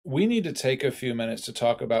we need to take a few minutes to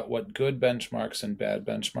talk about what good benchmarks and bad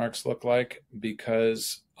benchmarks look like,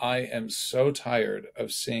 because I am so tired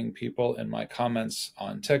of seeing people in my comments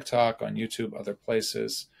on TikTok, on YouTube, other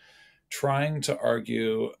places, trying to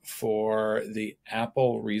argue for the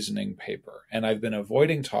Apple reasoning paper. And I've been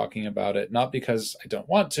avoiding talking about it, not because I don't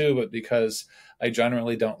want to, but because I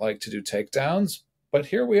generally don't like to do takedowns. But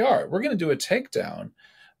here we are. We're going to do a takedown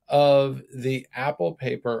of the Apple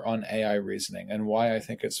paper on AI reasoning and why I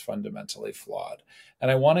think it's fundamentally flawed.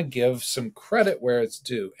 And I want to give some credit where it's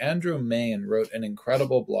due. Andrew Mayne wrote an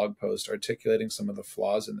incredible blog post articulating some of the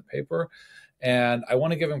flaws in the paper, and I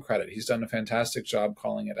want to give him credit. He's done a fantastic job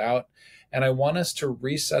calling it out. And I want us to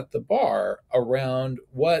reset the bar around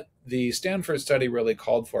what the Stanford study really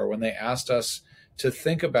called for when they asked us to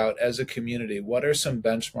think about, as a community, what are some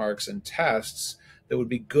benchmarks and tests that would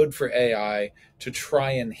be good for AI to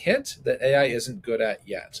try and hit that AI isn't good at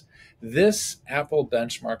yet. This Apple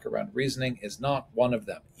benchmark around reasoning is not one of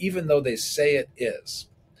them, even though they say it is.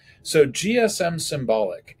 So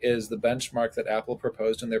GSM-Symbolic is the benchmark that Apple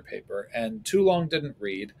proposed in their paper, and too long didn't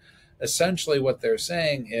read. Essentially what they're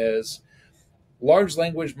saying is large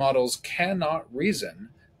language models cannot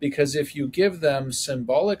reason because if you give them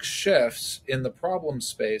symbolic shifts in the problem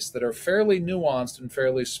space that are fairly nuanced and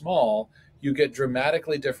fairly small, you get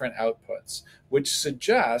dramatically different outputs, which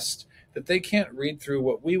suggest that they can't read through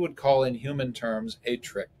what we would call in human terms a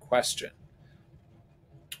trick question.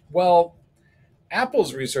 Well,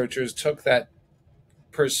 Apple's researchers took that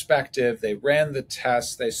perspective, they ran the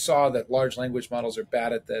tests, they saw that large language models are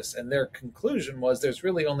bad at this, and their conclusion was there's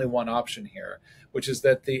really only one option here, which is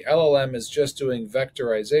that the LLM is just doing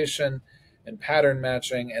vectorization and pattern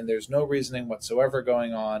matching, and there's no reasoning whatsoever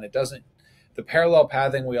going on. The parallel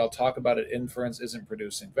pathing we all talk about at inference isn't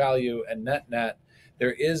producing value, and net,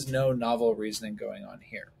 there is no novel reasoning going on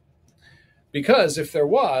here. Because if there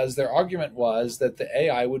was, their argument was that the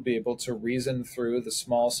AI would be able to reason through the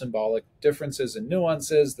small symbolic differences and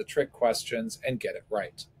nuances, the trick questions, and get it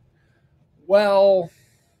right. Well,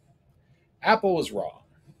 Apple was wrong.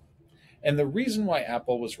 And the reason why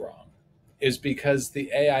Apple was wrong is because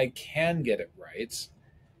the AI can get it right.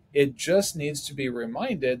 It just needs to be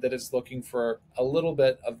reminded that it's looking for a little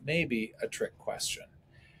bit of maybe a trick question.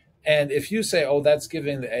 And if you say, oh, that's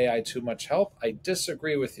giving the AI too much help, I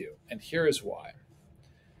disagree with you. And here is why.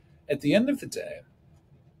 At the end of the day,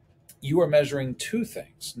 you are measuring two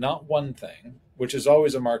things, not one thing, which is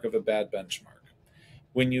always a mark of a bad benchmark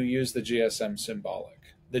when you use the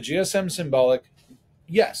GSM-Symbolic. The GSM-Symbolic,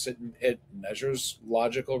 yes, it measures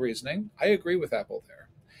logical reasoning. I agree with Apple there.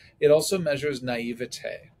 It also measures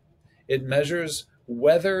naivete. It measures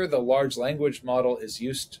whether the large language model is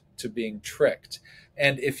used to being tricked.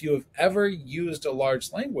 And if you have ever used a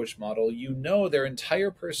large language model, you know their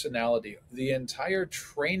entire personality, the entire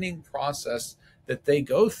training process that they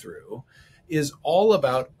go through is all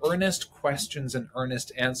about earnest questions and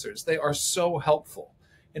earnest answers. They are so helpful.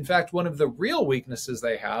 In fact, one of the real weaknesses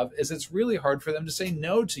they have is it's really hard for them to say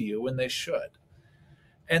no to you when they should.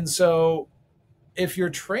 And so if you're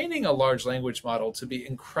training a large language model to be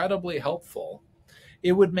incredibly helpful,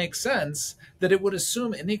 it would make sense that it would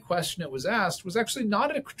assume any question it was asked was actually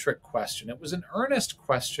not a trick question. It was an earnest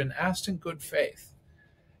question asked in good faith.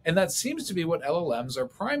 And that seems to be what LLMs are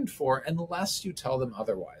primed for, unless you tell them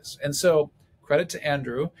otherwise. And so, credit to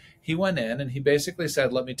Andrew, he went in and he basically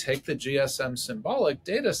said, let me take the GSM-Symbolic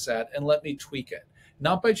data set and let me tweak it.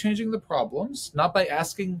 Not by changing the problems, not by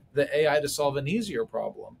asking the AI to solve an easier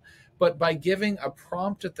problem, but by giving a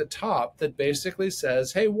prompt at the top that basically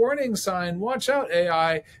says, hey, warning sign, watch out,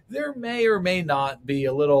 AI, there may or may not be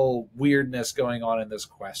a little weirdness going on in this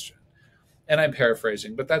question. And I'm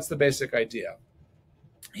paraphrasing, but that's the basic idea.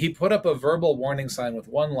 He put up a verbal warning sign with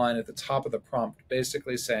one line at the top of the prompt,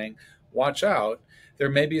 basically saying, watch out, there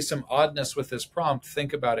may be some oddness with this prompt,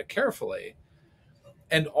 think about it carefully.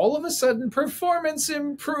 And all of a sudden, performance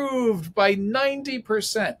improved by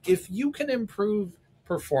 90%. If you can improve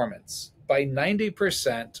performance by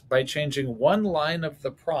 90% by changing one line of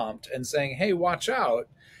the prompt and saying, hey, watch out,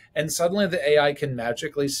 and suddenly the AI can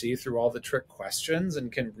magically see through all the trick questions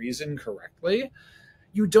and can reason correctly,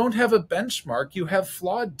 you don't have a benchmark, you have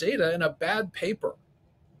flawed data in a bad paper.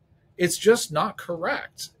 It's just not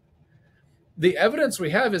correct. The evidence we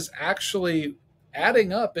have is actually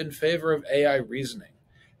adding up in favor of AI reasoning.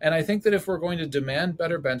 And I think that if we're going to demand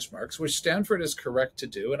better benchmarks, which Stanford is correct to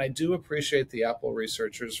do, and I do appreciate the Apple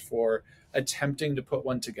researchers for attempting to put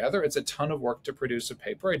one together. It's a ton of work to produce a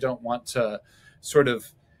paper. I don't want to sort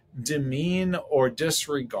of demean or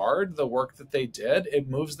disregard the work that they did. It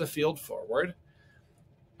moves the field forward.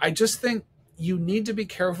 I just think you need to be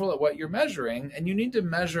careful at what you're measuring, and you need to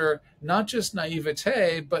measure not just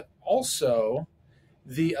naivete, but also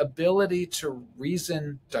the ability to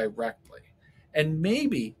reason directly. And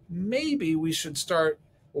maybe we should start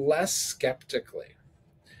less skeptically.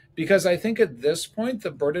 Because I think at this point,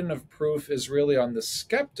 the burden of proof is really on the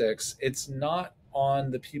skeptics. It's not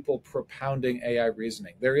on the people propounding AI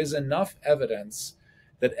reasoning. There is enough evidence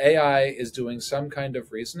that AI is doing some kind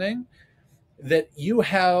of reasoning that you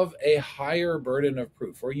have a higher burden of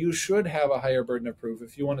proof, or you should have a higher burden of proof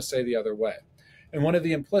if you want to say the other way. And one of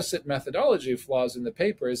the implicit methodology flaws in the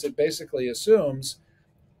paper is it basically assumes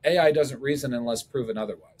AI doesn't reason unless proven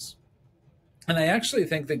otherwise. And I actually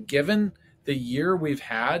think that given the year we've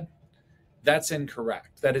had, that's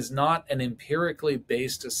incorrect. That is not an empirically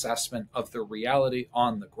based assessment of the reality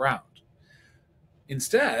on the ground.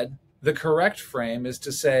 Instead, the correct frame is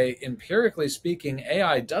to say, empirically speaking,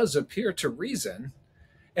 AI does appear to reason,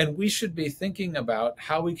 and we should be thinking about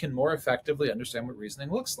how we can more effectively understand what reasoning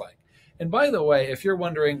looks like. And by the way, if you're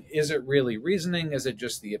wondering, is it really reasoning? Is it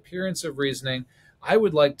just the appearance of reasoning? I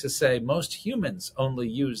would like to say most humans only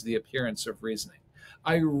use the appearance of reasoning.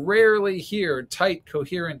 I rarely hear tight,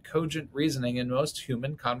 coherent, cogent reasoning in most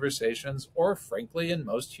human conversations, or frankly, in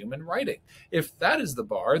most human writing. If that is the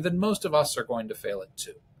bar, then most of us are going to fail it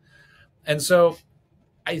too. And so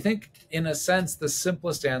I think, in a sense, the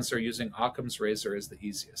simplest answer using Occam's razor is the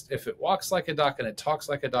easiest. If it walks like a duck and it talks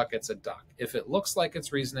like a duck, it's a duck. If it looks like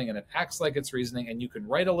it's reasoning and it acts like it's reasoning, and you can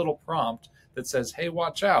write a little prompt that says, hey,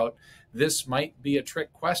 watch out, this might be a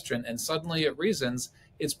trick question, and suddenly it reasons,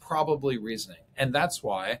 it's probably reasoning. And that's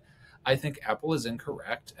why I think Apple is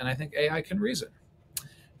incorrect, and I think AI can reason.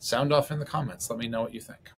 Sound off in the comments. Let me know what you think.